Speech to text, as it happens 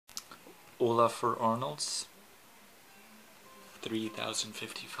Olafur Arnalds,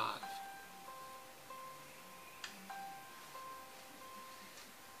 3055.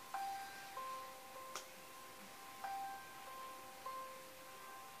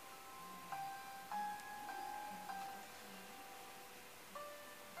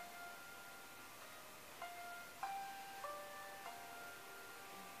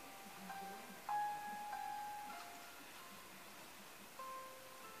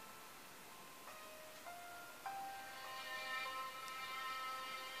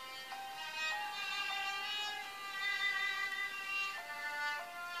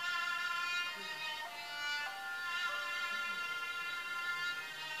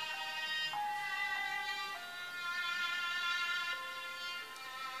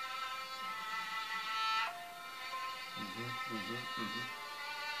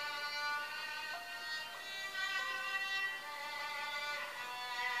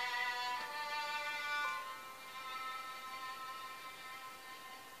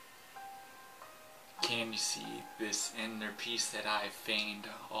 Can you see this inner peace that I feigned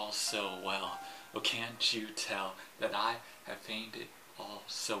all so well? Oh, can't you tell that I have feigned it all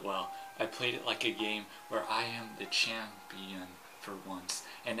so well? I played it like a game where I am the champion for once,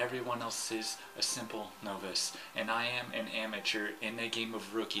 and everyone else is a simple novice, and I am an amateur in a game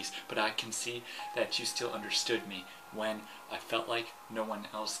of rookies, but I can see that you still understood me when I felt like no one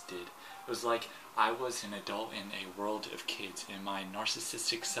else did. It was like I was an adult in a world of kids. In my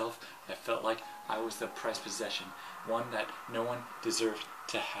narcissistic self, I felt like I was the prized possession, one that no one deserved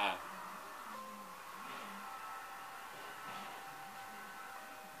to have.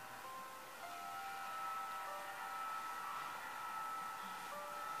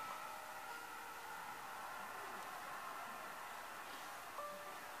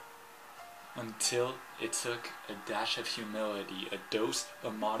 Until it took a dash of humility, a dose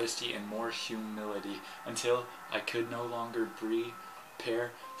of modesty and more humility, until I could no longer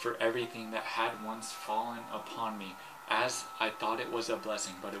prepare for everything that had once fallen upon me, as I thought it was a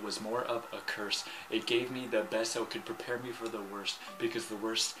blessing, but it was more of a curse. It gave me the best so it could prepare me for the worst, because the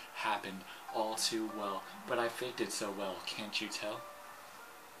worst happened all too well. But I faked it so well, can't you tell?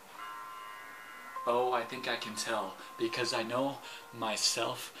 Oh, I think I can tell, because I know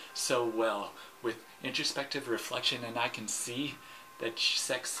myself so well with introspective reflection, and I can see that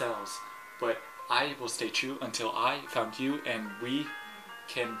sex sells, but I will stay true until I found you, and we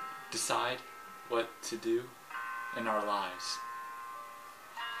can decide what to do in our lives.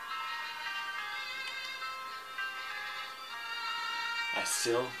 I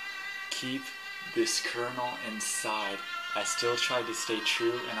still keep this kernel inside. I still try to stay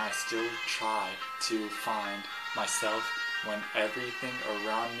true, and I still try to find myself when everything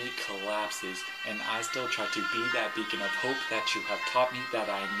around me collapses, and I still try to be that beacon of hope that you have taught me that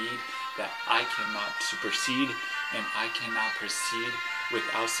I need, that I cannot supersede, and I cannot proceed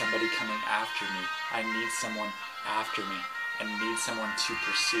without somebody coming after me. I need someone after me. I need someone to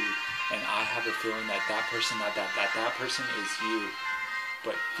pursue, and I have a feeling that that person is you.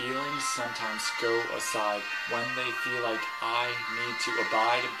 But feelings sometimes go aside when they feel like I need to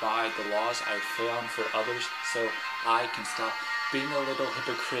abide by the laws I've found for others, so I can stop being a little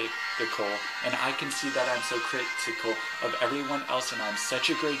hypocritical, and I can see that I'm so critical of everyone else, and I'm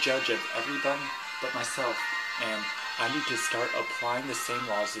such a great judge of everybody but myself, and I need to start applying the same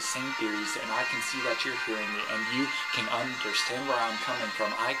laws, the same theories, and I can see that you're hearing me, and you can understand where I'm coming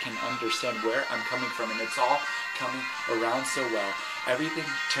from. I can understand where I'm coming from, and it's all coming around so well. Everything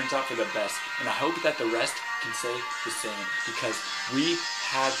turns out for the best, and I hope that the rest can say the same, because we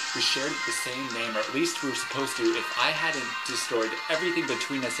shared the same name, or at least we were supposed to. If I hadn't destroyed everything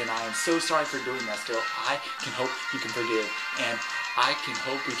between us, and I am so sorry for doing that still, I can hope you can forgive, and I can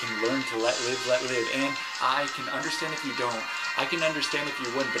hope we can learn to let live, and I can understand if you don't. I can understand if you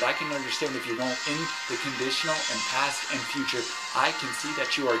wouldn't, but I can understand if you won't. In the conditional and past and future, I can see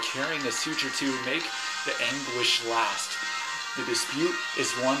that you are carrying a suture to make the anguish last. The dispute is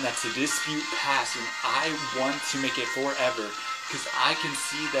one that's a dispute past, and I want to make it forever, because I can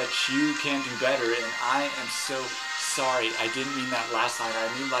see that you can do better, and I am so sorry. I didn't mean that last line. I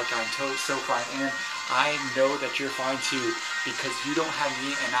mean like I'm so fine, and I know that you're fine too, because you don't have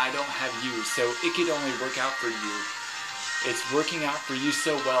me and I don't have you, so it could only work out for you. It's working out for you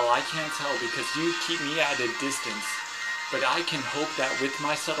so well, I can't tell, because you keep me at a distance. But I can hope that with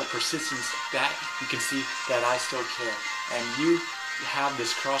my subtle persistence that you can see that I still care. And you have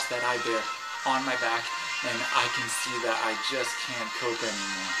this cross that I bear on my back, and I can see that I just can't cope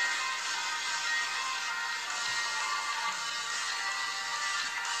anymore.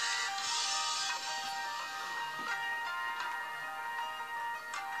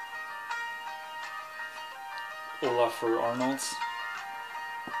 Olafur Arnalds,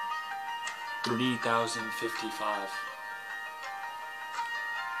 3055.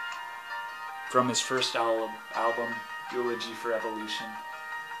 From his first album, Eulogy for Evolution.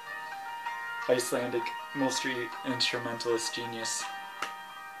 Icelandic multi-instrumentalist genius.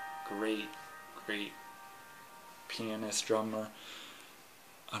 Great pianist, drummer.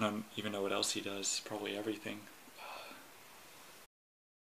 I don't even know what else he does, probably everything.